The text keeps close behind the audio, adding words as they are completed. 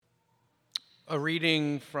A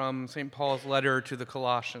reading from St. Paul's letter to the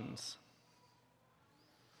Colossians.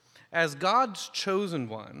 As God's chosen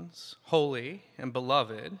ones, holy and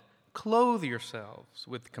beloved, clothe yourselves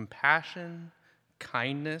with compassion,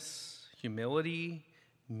 kindness, humility,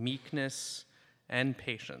 meekness, and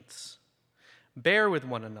patience. Bear with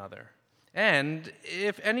one another, and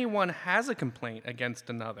if anyone has a complaint against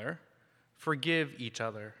another, forgive each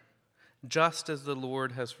other, just as the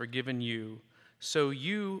Lord has forgiven you, so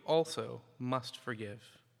you also must forgive.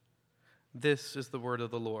 This is the word of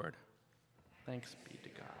the Lord. Thanks be to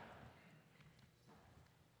God.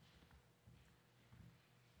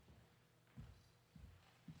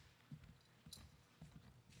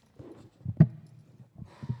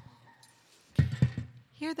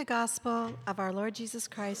 Hear the gospel of our Lord Jesus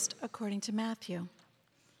Christ according to Matthew.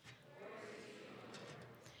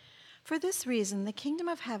 For this reason, the kingdom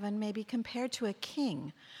of heaven may be compared to a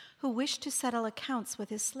king who wished to settle accounts with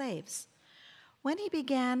his slaves. When he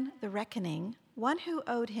began the reckoning, one who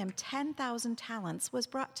owed him 10,000 talents was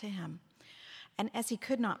brought to him. And as he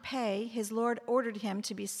could not pay, his lord ordered him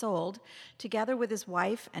to be sold, together with his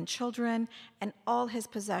wife and children and all his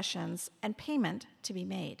possessions, and payment to be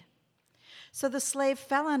made. So the slave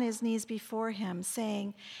fell on his knees before him,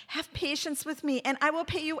 saying, "Have patience with me, and I will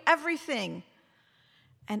pay you everything."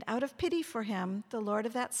 And out of pity for him, the lord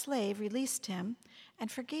of that slave released him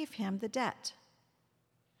and forgave him the debt.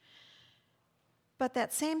 But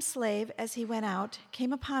that same slave, as he went out,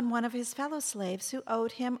 came upon one of his fellow slaves who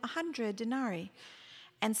owed him 100 denarii.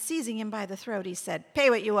 And seizing him by the throat, he said, "Pay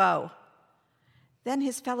what you owe." Then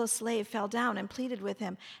his fellow slave fell down and pleaded with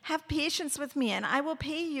him, "Have patience with me, and I will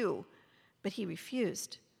pay you." But he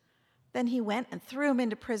refused. Then he went and threw him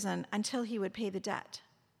into prison until he would pay the debt.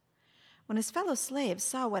 When his fellow slaves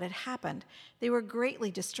saw what had happened, they were greatly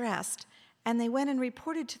distressed, and they went and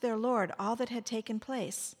reported to their lord all that had taken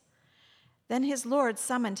place. Then his lord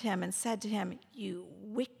summoned him and said to him, "You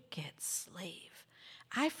wicked slave,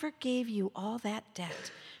 I forgave you all that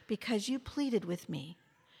debt because you pleaded with me.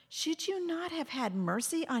 Should you not have had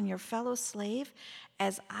mercy on your fellow slave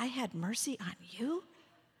as I had mercy on you?"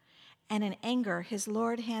 And in anger, his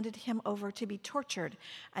lord handed him over to be tortured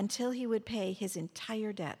until he would pay his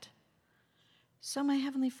entire debt. So my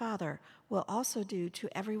heavenly Father will also do to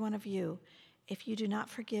every one of you if you do not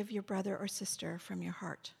forgive your brother or sister from your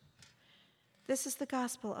heart. This is the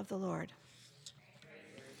gospel of the Lord.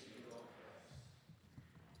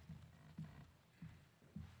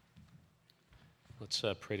 Let's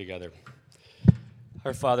pray together.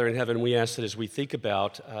 Our Father in heaven, we ask that as we think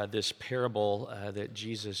about this parable that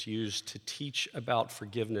Jesus used to teach about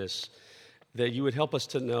forgiveness, that you would help us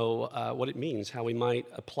to know what it means, how we might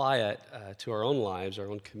apply it to our own lives, our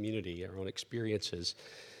own community, our own experiences.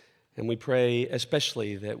 And we pray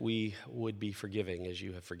especially that we would be forgiving as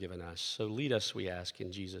you have forgiven us. So lead us, we ask,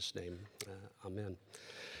 in Jesus' name. Amen.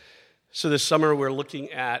 So this summer we're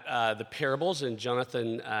looking at the parables, and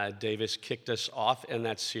Jonathan Davis kicked us off in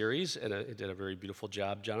that series, and he did a very beautiful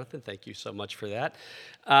job, Jonathan. Thank you so much for that.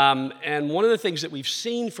 And one of the things that we've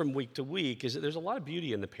seen from week to week is that there's a lot of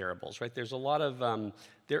beauty in the parables, right? There's a lot of,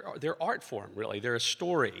 they're art form, really. They're a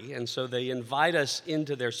story, and so they invite us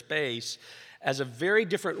into their space as a very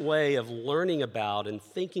different way of learning about and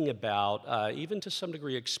thinking about, even to some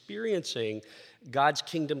degree experiencing God's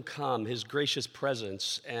kingdom come, his gracious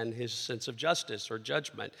presence, and his sense of justice or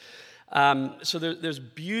judgment. So there's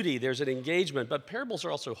beauty, there's an engagement, but parables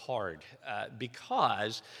are also hard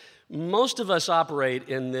because most of us operate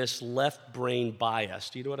in this left brain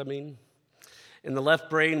bias. Do you know what I mean? In the left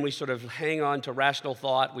brain, we sort of hang on to rational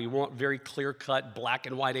thought. We want very clear-cut, black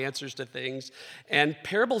and white answers to things. And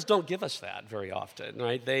parables don't give us that very often,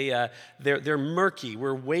 right? They're murky.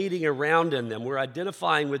 We're wading around in them. We're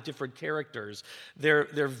identifying with different characters.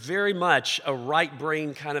 They're very much a right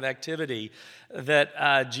brain kind of activity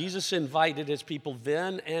that Jesus invited his people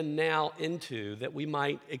then and now into, that we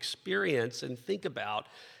might experience and think about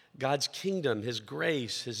God's kingdom, his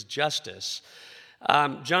grace, his justice.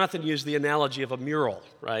 Jonathan used the analogy of a mural,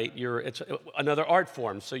 right? It's another art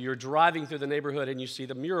form. So you're driving through the neighborhood and you see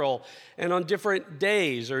the mural, and on different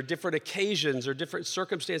days or different occasions or different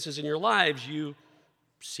circumstances in your lives, you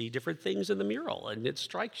see different things in the mural, and it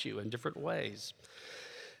strikes you in different ways.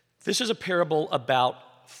 This is a parable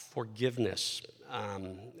about forgiveness,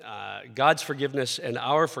 God's forgiveness and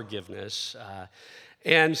our forgiveness.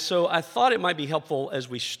 And so I thought it might be helpful as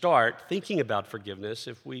we start thinking about forgiveness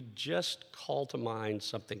if we just call to mind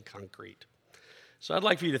something concrete. So I'd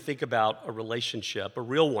like for you to think about a relationship, a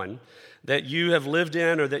real one, that you have lived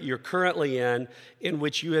in or that you're currently in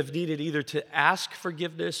which you have needed either to ask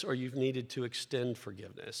forgiveness or you've needed to extend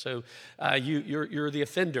forgiveness. So you're the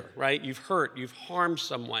offender, right? You've hurt, you've harmed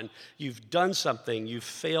someone, you've done something, you've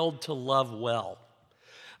failed to love well.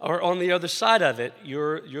 Or on the other side of it,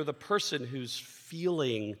 you're the person who's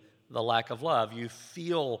feeling the lack of love. You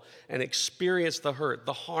feel and experience the hurt,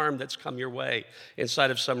 the harm that's come your way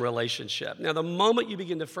inside of some relationship. Now, the moment you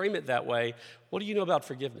begin to frame it that way, what do you know about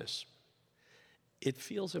forgiveness? It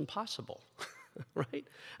feels impossible, right?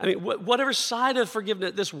 I mean, whatever side of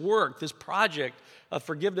forgiveness, this work, this project of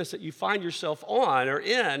forgiveness that you find yourself on or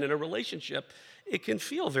in a relationship, it can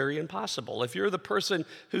feel very impossible. If you're the person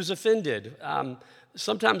who's offended,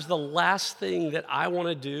 sometimes the last thing that I want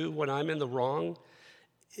to do when I'm in the wrong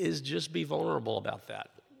is just be vulnerable about that.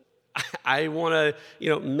 I want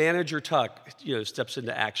to, manager Tuck, steps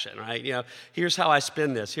into action, right? Here's how I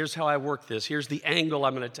spin this. Here's how I work this. Here's the angle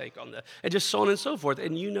I'm going to take on this. And just so on and so forth.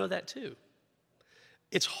 And you know that too.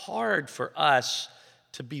 It's hard for us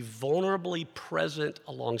to be vulnerably present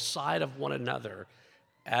alongside of one another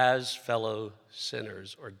as fellow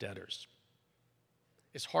sinners or debtors.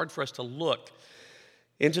 It's hard for us to look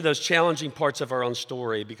into those challenging parts of our own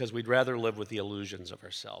story because we'd rather live with the illusions of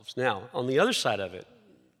ourselves. Now, on the other side of it,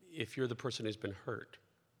 if you're the person who's been hurt,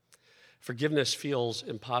 forgiveness feels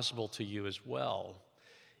impossible to you as well.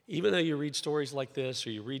 Even though you read stories like this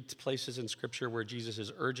or you read places in Scripture where Jesus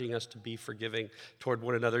is urging us to be forgiving toward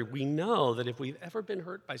one another, we know that if we've ever been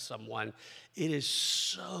hurt by someone, it is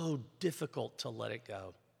so difficult to let it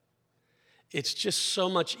go. It's just so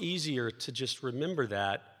much easier to just remember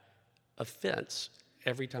that offense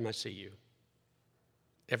every time I see you,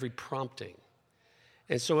 every prompting.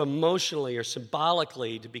 And so emotionally or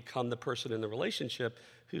symbolically to become the person in the relationship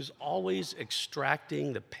who's always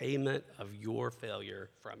extracting the payment of your failure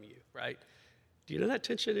from you, right? Do you know that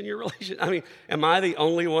tension in your relationship? I mean, am I the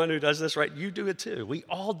only one who does this, right? You do it too. We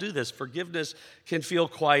all do this. Forgiveness can feel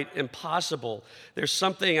quite impossible. There's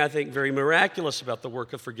something, I think, very miraculous about the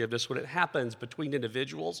work of forgiveness when it happens between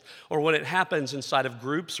individuals or when it happens inside of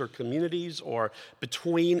groups or communities or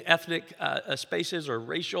between ethnic spaces or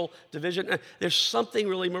racial division. There's something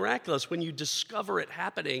really miraculous when you discover it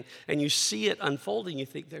happening and you see it unfolding. You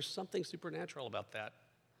think there's something supernatural about that.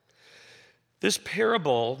 This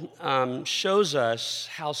parable shows us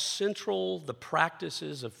how central the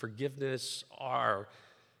practices of forgiveness are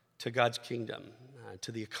to God's kingdom,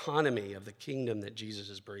 to the economy of the kingdom that Jesus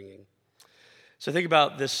is bringing. So think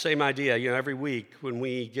about this same idea. Every week when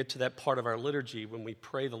we get to that part of our liturgy, when we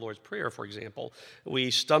pray the Lord's Prayer, for example,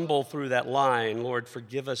 we stumble through that line, Lord,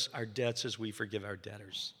 forgive us our debts as we forgive our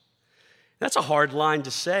debtors. That's a hard line to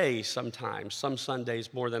say sometimes, some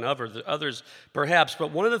Sundays more than others perhaps. But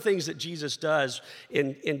one of the things that Jesus does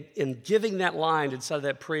in giving that line inside of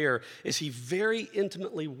that prayer is he very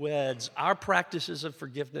intimately weds our practices of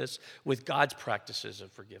forgiveness with God's practices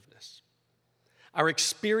of forgiveness. Our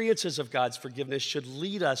experiences of God's forgiveness should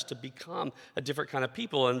lead us to become a different kind of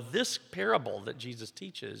people. And this parable that Jesus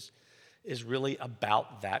teaches is really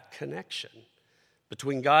about that connection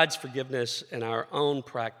between God's forgiveness and our own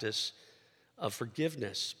practice of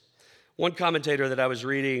forgiveness. One commentator that I was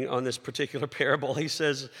reading on this particular parable, he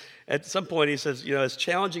says, at some point, as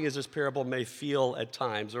challenging as this parable may feel at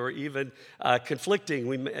times, or even conflicting,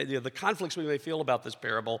 the conflicts we may feel about this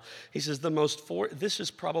parable, he says, this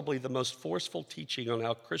is probably the most forceful teaching on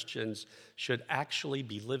how Christians should actually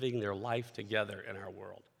be living their life together in our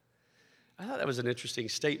world. I thought that was an interesting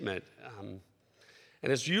statement. And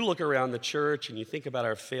as you look around the church and you think about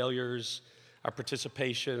our failures, our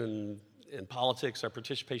participation in politics, our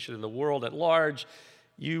participation in the world at large,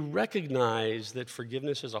 you recognize that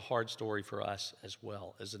forgiveness is a hard story for us as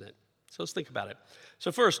well, isn't it? So let's think about it.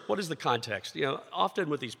 So first, what is the context? Often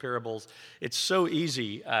with these parables, it's so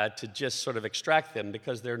easy to just sort of extract them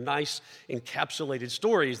because they're nice encapsulated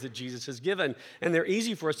stories that Jesus has given, and they're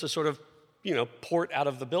easy for us to sort of port out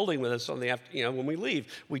of the building with us when we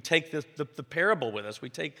leave. We take the parable with us. We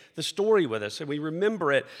take the story with us, and we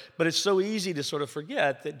remember it. But it's so easy to sort of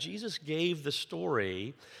forget that Jesus gave the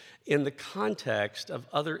story in the context of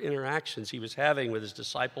other interactions he was having with his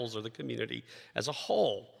disciples or the community as a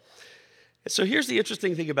whole. And so here's the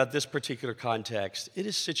interesting thing about this particular context. It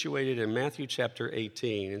is situated in Matthew chapter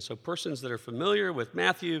 18. And so persons that are familiar with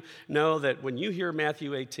Matthew know that when you hear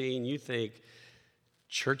Matthew 18, you think,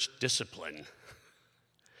 church discipline.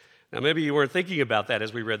 Now, maybe you weren't thinking about that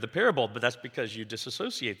as we read the parable, but that's because you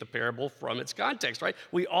disassociate the parable from its context, right?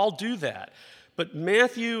 We all do that. But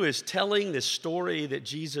Matthew is telling this story that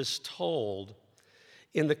Jesus told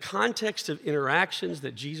in the context of interactions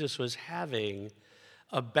that Jesus was having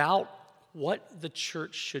about what the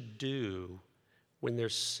church should do when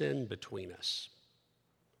there's sin between us,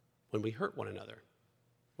 when we hurt one another,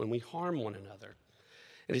 when we harm one another.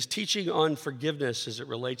 And his teaching on forgiveness as it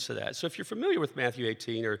relates to that. So if you're familiar with Matthew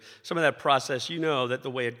 18 or some of that process, you know that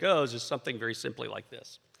the way it goes is something very simply like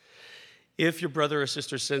this. If your brother or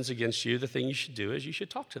sister sins against you, the thing you should do is you should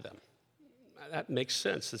talk to them. That makes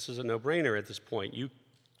sense. This is a no-brainer at this point.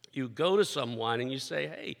 You go to someone and you say,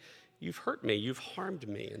 hey, you've hurt me, you've harmed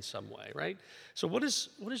me in some way, right? So what is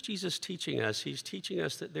Jesus teaching us? He's teaching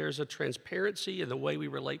us that there's a transparency in the way we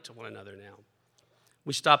relate to one another now.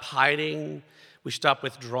 We stop hiding, we stop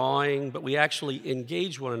withdrawing, but we actually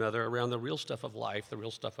engage one another around the real stuff of life, the real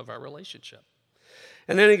stuff of our relationship.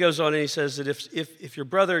 And then he goes on and he says that if your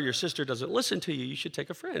brother or your sister doesn't listen to you, you should take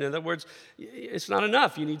a friend. In other words, it's not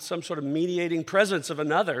enough. You need some sort of mediating presence of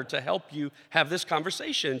another to help you have this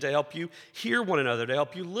conversation, to help you hear one another, to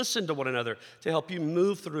help you listen to one another, to help you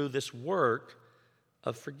move through this work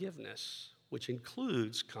of forgiveness, which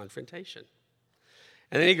includes confrontation.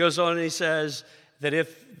 And then he goes on and he says that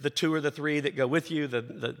if the two or the three that go with you,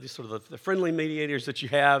 the sort of the friendly mediators that you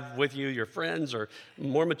have with you, your friends or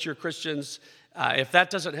more mature Christians, if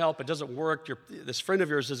that doesn't help, it doesn't work, this friend of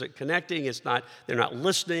yours isn't connecting, they're not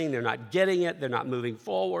listening, they're not getting it, they're not moving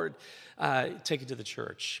forward, take it to the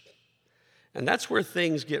church. And that's where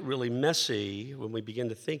things get really messy when we begin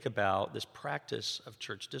to think about this practice of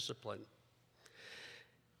church discipline.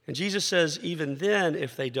 And Jesus says, even then,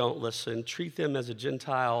 if they don't listen, treat them as a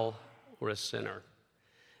Gentile or a sinner.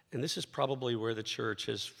 And this is probably where the church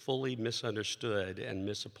has fully misunderstood and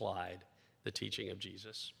misapplied the teaching of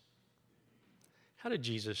Jesus. How did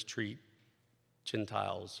Jesus treat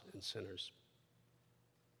Gentiles and sinners?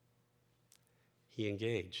 He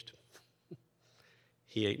engaged.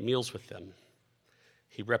 He ate meals with them.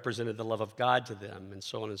 He represented the love of God to them, and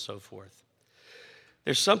so on and so forth.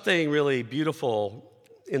 There's something really beautiful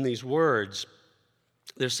in these words.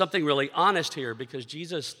 There's something really honest here because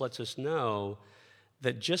Jesus lets us know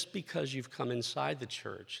that just because you've come inside the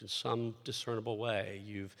church in some discernible way,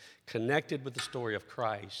 you've connected with the story of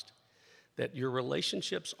Christ, that your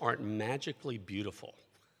relationships aren't magically beautiful,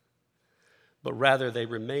 but rather they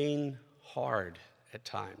remain hard at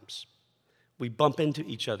times. We bump into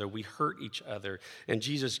each other, we hurt each other, and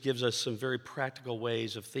Jesus gives us some very practical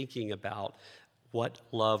ways of thinking about what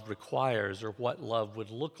love requires or what love would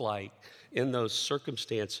look like in those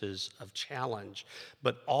circumstances of challenge,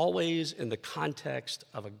 but always in the context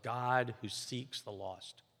of a God who seeks the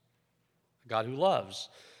lost, a God who loves,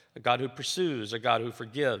 a God who pursues, a God who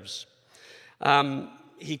forgives.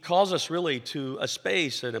 He calls us really to a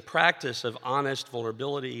space and a practice of honest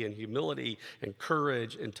vulnerability and humility and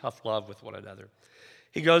courage and tough love with one another.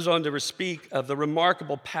 He goes on to speak of the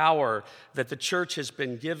remarkable power that the church has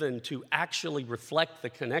been given to actually reflect the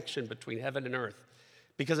connection between heaven and earth.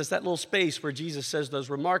 Because it's that little space where Jesus says those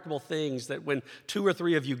remarkable things that when two or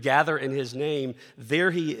three of you gather in his name,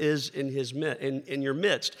 there he is in your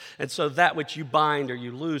midst. And so that which you bind or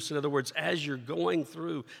you loose, in other words, as you're going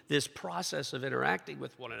through this process of interacting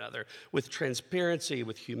with one another, with transparency,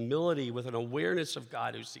 with humility, with an awareness of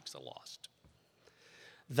God who seeks the lost,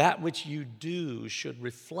 that which you do should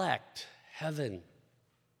reflect heaven.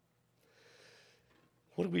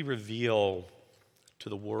 What do we reveal to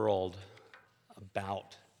the world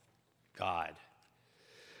about God?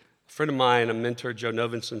 A friend of mine, a mentor, Joe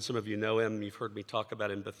Novenson, some of you know him, you've heard me talk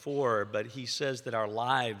about him before, but he says that our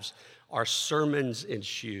lives are sermons in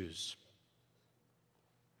shoes.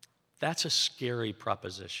 That's a scary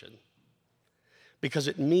proposition because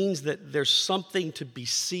it means that there's something to be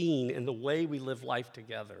seen in the way we live life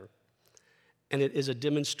together, and it is a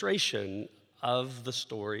demonstration of the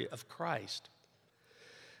story of Christ.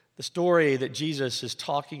 The story that Jesus is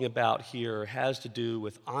talking about here has to do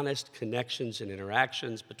with honest connections and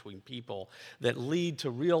interactions between people that lead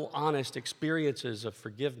to real honest experiences of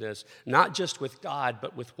forgiveness, not just with God,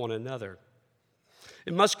 but with one another.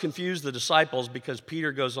 It must confuse the disciples because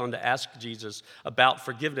Peter goes on to ask Jesus about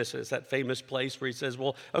forgiveness. And it's that famous place where he says,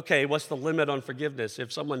 well, okay, what's the limit on forgiveness?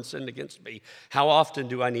 If someone sinned against me, how often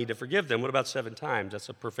do I need to forgive them? What about 7 times? That's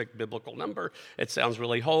a perfect biblical number. It sounds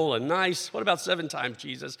really whole and nice. What about 7 times,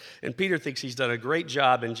 Jesus? And Peter thinks he's done a great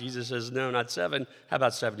job, and Jesus says, no, not 7. How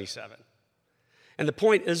about 77? And the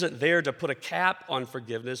point isn't there to put a cap on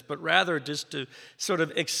forgiveness, but rather just to sort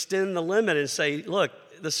of extend the limit and say, look,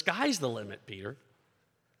 the sky's the limit, Peter.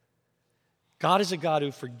 God is a God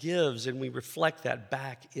who forgives, and we reflect that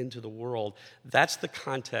back into the world. That's the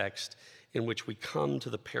context in which we come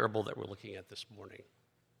to the parable that we're looking at this morning.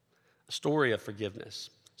 A story of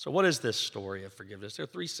forgiveness. So what is this story of forgiveness? There are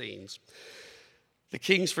 3 scenes. The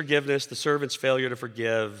king's forgiveness, the servant's failure to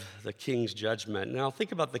forgive, the king's judgment. Now,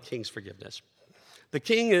 think about the king's forgiveness. The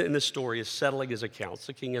king in this story is settling his accounts.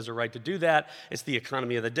 The king has a right to do that. It's the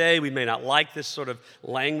economy of the day. We may not like this sort of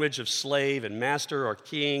language of slave and master or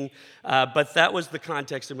king, but that was the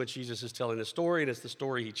context in which Jesus is telling the story, and it's the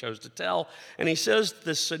story he chose to tell. And he says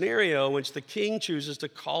this scenario in which the king chooses to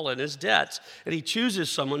call in his debts, and he chooses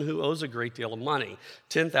someone who owes a great deal of money,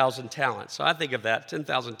 10,000 talents. So I think of that,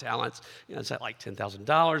 10,000 talents, is that like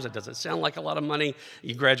 $10,000? That doesn't sound like a lot of money.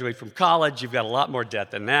 You graduate from college, you've got a lot more debt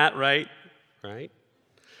than that, right? Right?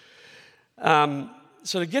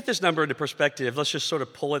 So to get this number into perspective, let's just sort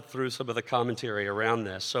of pull it through some of the commentary around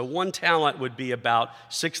this. So 1 talent would be about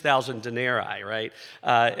 6,000 denarii, right,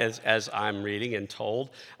 as I'm reading and told.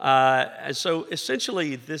 And so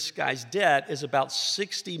essentially this guy's debt is about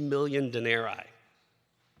 60 million denarii,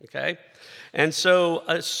 okay? And so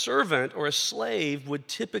a servant or a slave would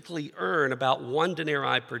typically earn about 1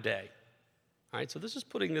 denarii per day, all right? So this is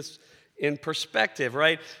putting this in perspective,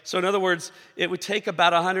 right? So in other words, it would take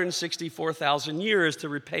about 164,000 years to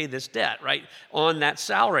repay this debt, right, on that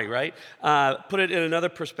salary, right? Put it in another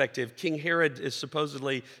perspective, King Herod is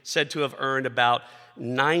supposedly said to have earned about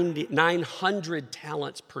 900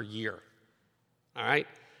 talents per year, all right?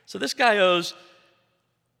 So this guy owes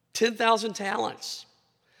 10,000 talents.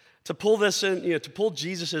 To pull this in, to pull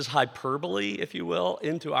Jesus' hyperbole, if you will,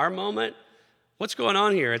 into our moment, what's going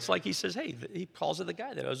on here? It's like he says, hey, he calls in the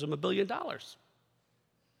guy that owes him $1 billion.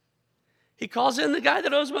 He calls in the guy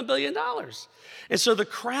that owes him $1 billion. And so the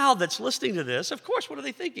crowd that's listening to this, of course, what are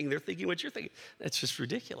they thinking? They're thinking what you're thinking. That's just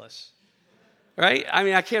ridiculous, right? I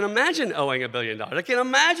mean, I can't imagine owing $1 billion. I can't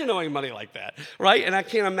imagine owing money like that, right? And I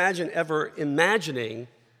can't imagine ever imagining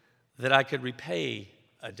that I could repay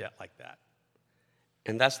a debt like that.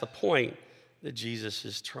 And that's the point that Jesus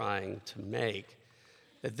is trying to make.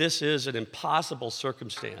 That this is an impossible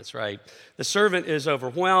circumstance, right? The servant is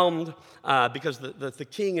overwhelmed because the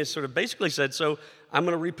king has sort of basically said, so I'm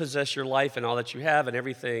going to repossess your life and all that you have and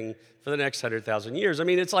everything for the next 100,000 years. I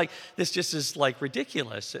mean, it's like, this just is like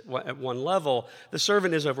ridiculous at one level. The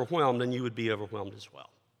servant is overwhelmed and you would be overwhelmed as well.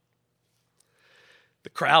 The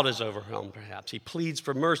crowd is overwhelmed, perhaps. He pleads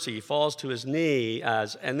for mercy. He falls to his knee,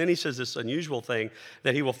 and then he says this unusual thing,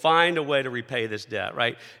 that he will find a way to repay this debt,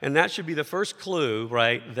 right? And that should be the first clue,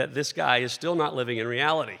 right, that this guy is still not living in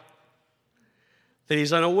reality. That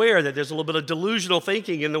he's unaware that there's a little bit of delusional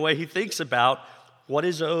thinking in the way he thinks about what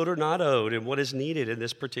is owed or not owed and what is needed in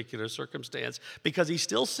this particular circumstance, because he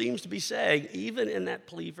still seems to be saying, even in that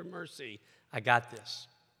plea for mercy, I got this.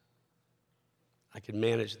 I can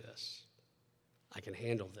manage this. I can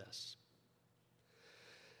handle this.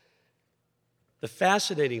 The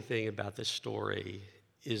fascinating thing about this story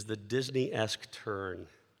is the Disney-esque turn,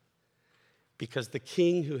 because the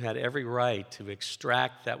king who had every right to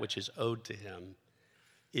extract that which is owed to him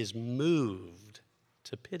is moved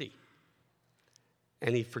to pity.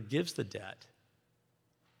 And he forgives the debt.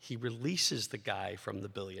 He releases the guy from the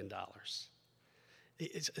 $1 billion.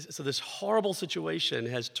 So this horrible situation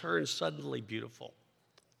has turned suddenly beautiful.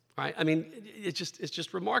 Right? I mean, it's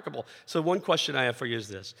just remarkable. So one question I have for you is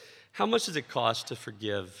this. How much does it cost to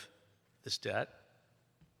forgive this debt?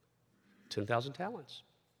 10,000 talents.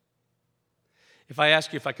 If I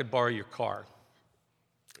ask you if I could borrow your car,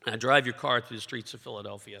 and I drive your car through the streets of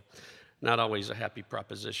Philadelphia, not always a happy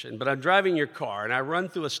proposition, but I'm driving your car and I run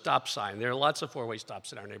through a stop sign. There are lots of four-way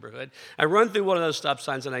stops in our neighborhood. I run through one of those stop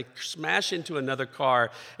signs and I smash into another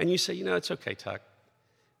car, and you say, it's okay, Tuck.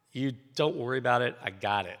 You don't worry about it. I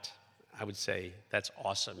got it. I would say, that's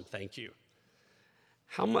awesome. Thank you.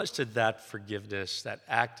 How much did that forgiveness, that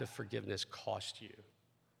act of forgiveness, cost you?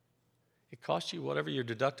 It cost you whatever your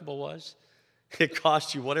deductible was. It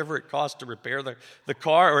cost you whatever it cost to repair the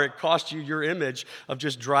car, or it cost you your image of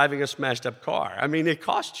just driving a smashed up car. I mean, it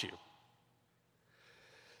cost you.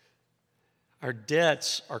 Our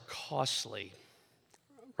debts are costly.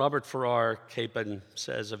 Robert Farrar Capon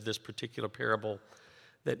says of this particular parable,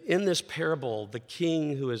 that in this parable, the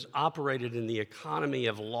king who has operated in the economy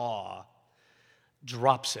of law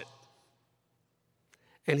drops it.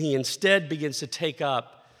 And he instead begins to take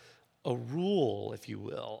up a rule, if you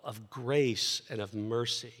will, of grace and of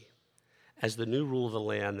mercy as the new rule of the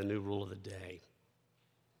land, the new rule of the day.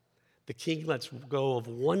 The king lets go of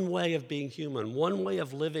one way of being human, one way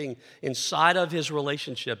of living inside of his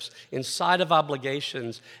relationships, inside of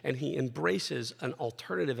obligations, and he embraces an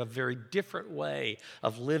alternative, a very different way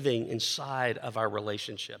of living inside of our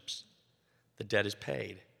relationships. The debt is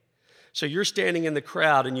paid. So you're standing in the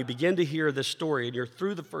crowd and you begin to hear this story and you're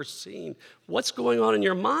through the first scene. What's going on in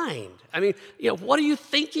your mind? I mean, what are you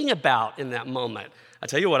thinking about in that moment? I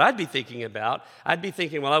tell you what I'd be thinking about. I'd be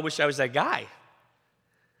thinking, well, I wish I was that guy.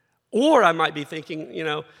 Or I might be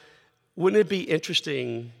thinking, wouldn't it be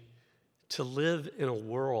interesting to live in a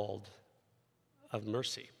world of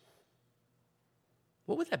mercy?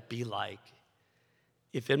 What would that be like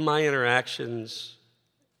if in my interactions,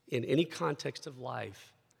 in any context of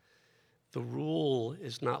life, the rule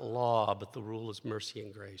is not law, but the rule is mercy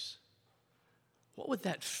and grace? What would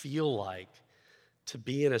that feel like to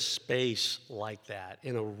be in a space like that,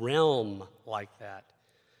 in a realm like that?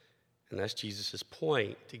 And that's Jesus'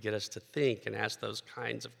 point, to get us to think and ask those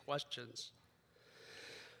kinds of questions.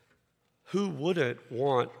 Who wouldn't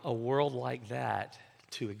want a world like that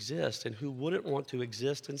to exist, and who wouldn't want to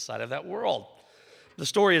exist inside of that world? The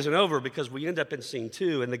story isn't over because we end up in scene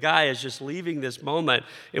 2, and the guy is just leaving this moment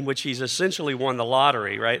in which he's essentially won the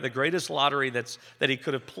lottery, right? The greatest lottery that he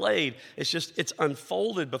could have played. It's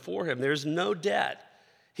unfolded before him. There's no debt.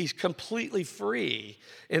 He's completely free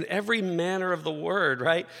in every manner of the word,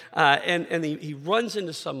 right? And he runs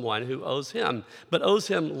into someone who owes him, but owes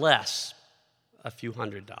him less, a few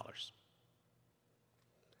 $100s.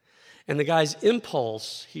 And the guy's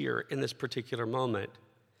impulse here in this particular moment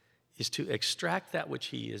is to extract that which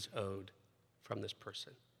he is owed from this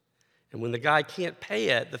person. And when the guy can't pay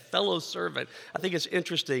it, the fellow servant, I think it's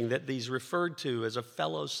interesting that he's referred to as a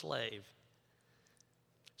fellow slave.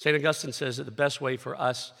 St. Augustine says that the best way for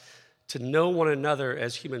us to know one another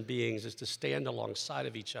as human beings is to stand alongside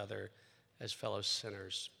of each other as fellow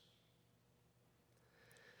sinners.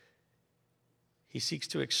 He seeks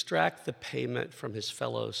to extract the payment from his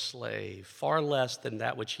fellow slave, far less than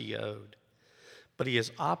that which he owed. But he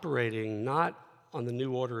is operating not on the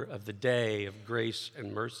new order of the day of grace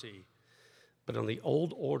and mercy, but on the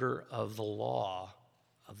old order of the law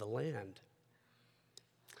of the land.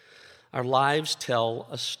 Our lives tell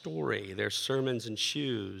a story. They're sermons and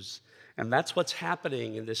shoes. And that's what's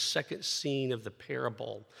happening in this second scene of the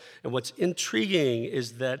parable. And what's intriguing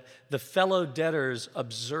is that the fellow debtors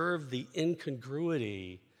observe the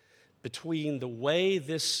incongruity between the way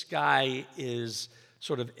this guy is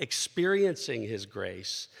sort of experiencing his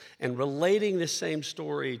grace and relating the same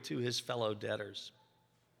story to his fellow debtors.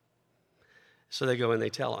 So they go and they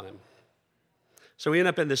tell on him. So we end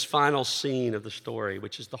up in this final scene of the story,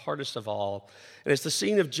 which is the hardest of all. And it's the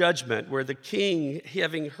scene of judgment where the king,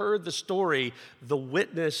 having heard the story, the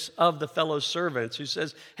witness of the fellow servants who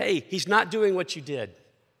says, hey, he's not doing what you did.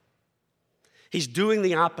 He's doing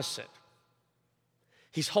the opposite.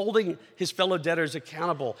 He's holding his fellow debtors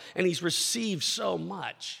accountable, and he's received so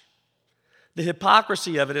much. The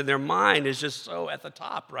hypocrisy of it in their mind is just so at the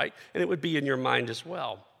top, right? And it would be in your mind as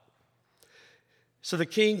well. So the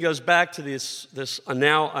king goes back to this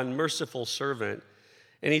now unmerciful servant,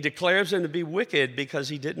 and he declares him to be wicked because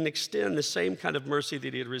he didn't extend the same kind of mercy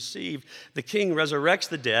that he had received. The king resurrects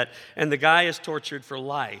the debt, and the guy is tortured for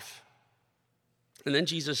life. And then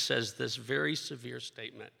Jesus says this very severe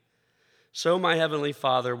statement: so my heavenly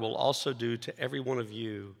Father will also do to every one of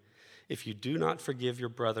you if you do not forgive your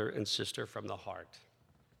brother and sister from the heart.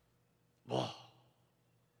 Whoa.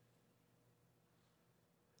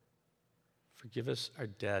 Forgive us our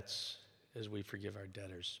debts as we forgive our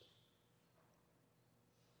debtors.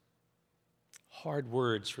 Hard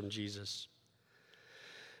words from Jesus.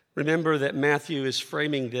 Remember that Matthew is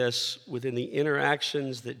framing this within the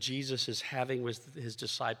interactions that Jesus is having with his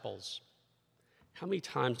disciples. How many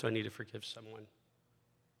times do I need to forgive someone?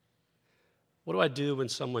 What do I do when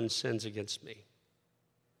someone sins against me?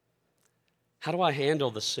 How do I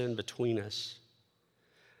handle the sin between us?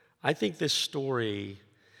 I think this story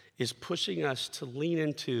is pushing us to lean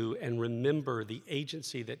into and remember the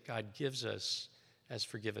agency that God gives us as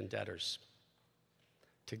forgiven debtors.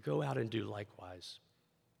 To go out and do likewise.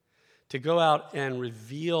 To go out and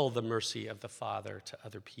reveal the mercy of the Father to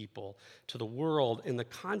other people, to the world, in the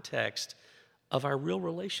context of our real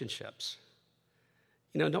relationships.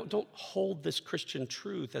 Don't hold this Christian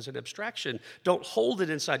truth as an abstraction. Don't hold it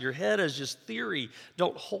inside your head as just theory.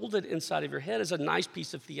 Don't hold it inside of your head as a nice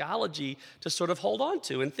piece of theology to sort of hold on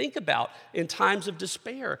to and think about in times of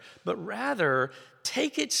despair, but rather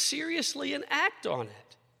take it seriously and act on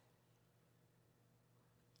it.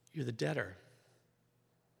 You're the debtor.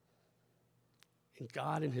 And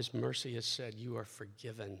God in his mercy has said, you are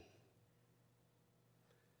forgiven.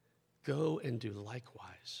 Go and do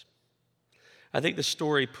likewise. I think the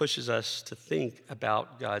story pushes us to think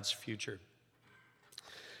about God's future.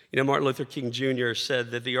 Martin Luther King Jr.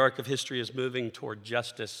 said that the arc of history is moving toward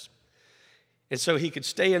justice. And so he could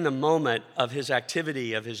stay in the moment of his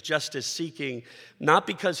activity, of his justice seeking, not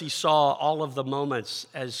because he saw all of the moments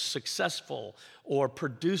as successful or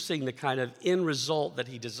producing the kind of end result that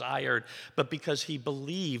he desired, but because he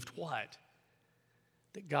believed what?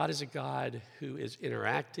 That God is a God who is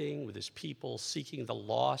interacting with his people, seeking the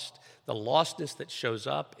lost, the lostness that shows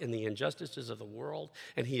up in the injustices of the world,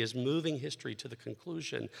 and he is moving history to the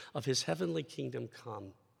conclusion of his heavenly kingdom come.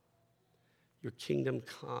 Your kingdom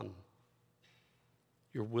come.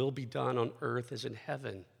 Your will be done on earth as in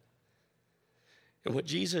heaven. And what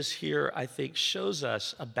Jesus here, I think, shows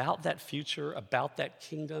us about that future, about that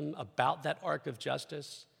kingdom, about that arc of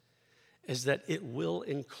justice, is that it will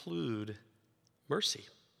include mercy.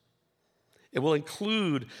 It will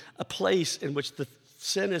include a place in which the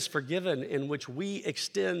sin is forgiven, in which we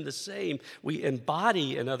extend the same. We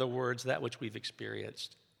embody, in other words, that which we've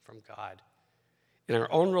experienced from God in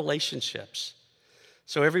our own relationships.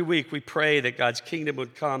 So every week we pray that God's kingdom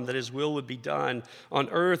would come, that his will would be done on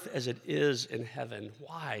earth as it is in heaven.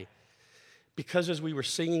 Why? Because as we were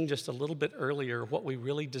singing just a little bit earlier, what we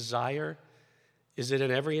really desire is that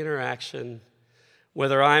in every interaction,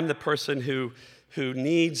 whether I'm the person who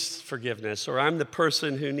needs forgiveness or I'm the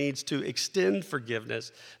person who needs to extend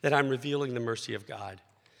forgiveness, that I'm revealing the mercy of God.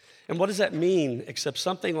 And what does that mean except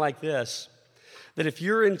something like this? That if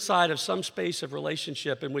you're inside of some space of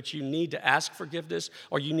relationship in which you need to ask forgiveness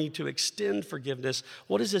or you need to extend forgiveness,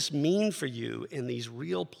 what does this mean for you in these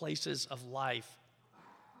real places of life?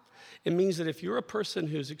 It means that if you're a person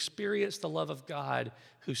who's experienced the love of God,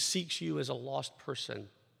 who seeks you as a lost person,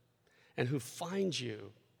 and who finds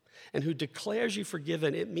you, and who declares you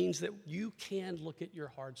forgiven, it means that you can look at your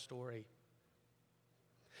hard story.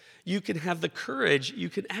 You can have the courage, you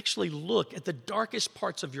can actually look at the darkest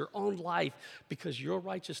parts of your own life because your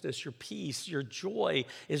righteousness, your peace, your joy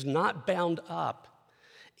is not bound up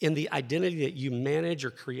in the identity that you manage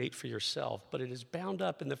or create for yourself, but it is bound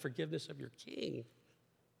up in the forgiveness of your King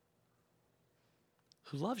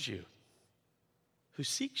who loves you, who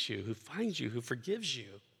seeks you, who finds you, who forgives you.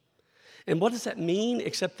 And what does that mean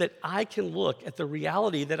except that I can look at the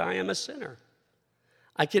reality that I am a sinner?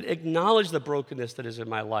 I can acknowledge the brokenness that is in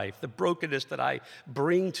my life, the brokenness that I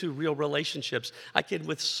bring to real relationships. I can,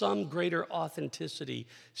 with some greater authenticity,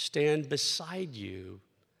 stand beside you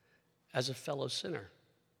as a fellow sinner.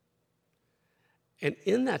 And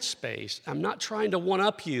in that space, I'm not trying to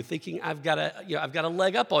one-up you, thinking I've got a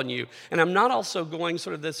leg up on you. And I'm not also going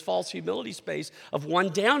sort of this false humility space of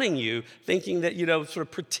one-downing you, thinking that, sort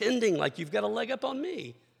of pretending like you've got a leg up on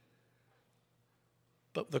me.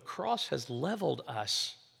 But the cross has leveled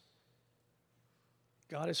us.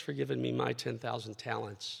 God has forgiven me my 10,000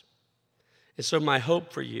 talents. And so my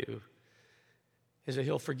hope for you is that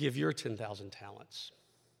he'll forgive your 10,000 talents.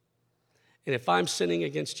 And if I'm sinning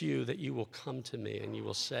against you, that you will come to me and you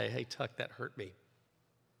will say, hey, Tuck, that hurt me.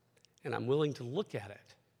 And I'm willing to look at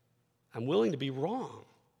it. I'm willing to be wrong.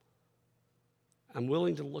 I'm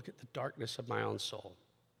willing to look at the darkness of my own soul.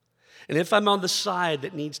 And if I'm on the side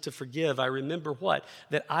that needs to forgive, I remember what?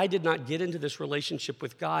 That I did not get into this relationship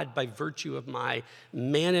with God by virtue of my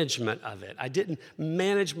management of it. I didn't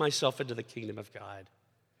manage myself into the kingdom of God.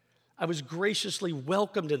 I was graciously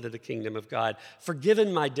welcomed into the kingdom of God,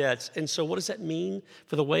 forgiven my debts. And so what does that mean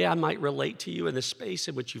for the way I might relate to you in the space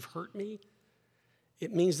in which you've hurt me?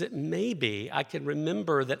 It means that maybe I can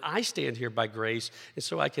remember that I stand here by grace, and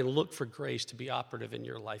so I can look for grace to be operative in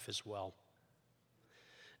your life as well.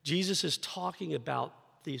 Jesus is talking about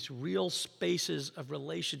these real spaces of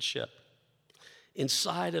relationship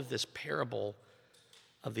inside of this parable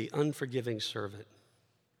of the unforgiving servant.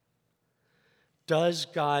 Does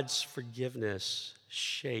God's forgiveness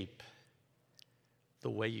shape the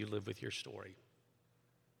way you live with your story?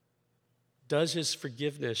 Does his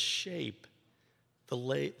forgiveness shape the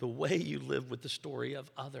way you live with the story of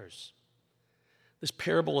others? This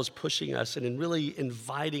parable is pushing us and in really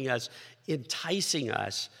inviting us, enticing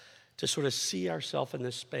us to sort of see ourselves in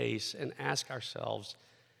this space and ask ourselves,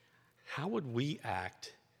 how would we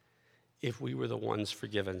act if we were the ones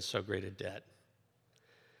forgiven so great a debt?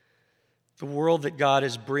 The world that God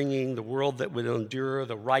is bringing, the world that would endure,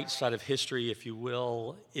 the right side of history, if you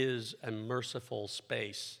will, is a merciful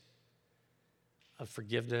space of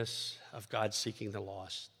forgiveness, of God seeking the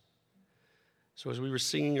lost. So as we were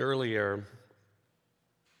singing earlier,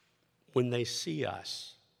 when they see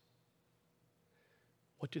us,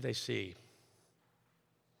 what do they see?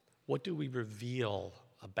 What do we reveal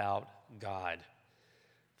about God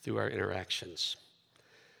through our interactions?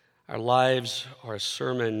 Our lives are a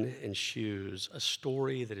sermon in shoes, a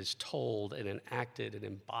story that is told and enacted and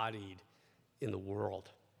embodied in the world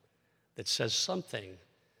that says something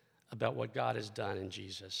about what God has done in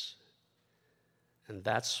Jesus. And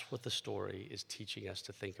that's what the story is teaching us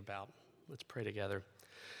to think about. Let's pray together.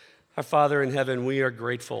 Our Father in heaven, we are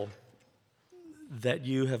grateful that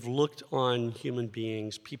you have looked on human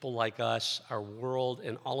beings, people like us, our world,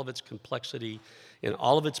 in all of its complexity, in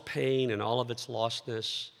all of its pain, in all of its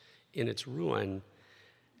lostness, in its ruin,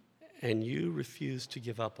 and you refused to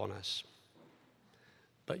give up on us.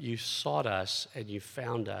 But you sought us and you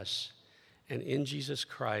found us, and in Jesus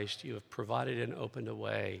Christ you have provided and opened a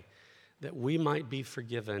way that we might be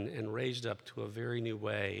forgiven and raised up to a very new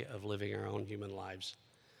way of living our own human lives.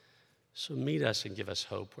 So meet us and give us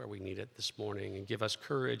hope where we need it this morning, and give us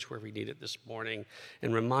courage where we need it this morning,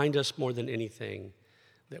 and remind us more than anything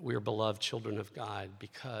that we are beloved children of God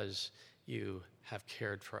because you have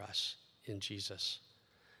cared for us in Jesus.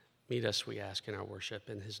 Meet us, we ask, in our worship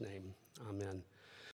in his name. Amen.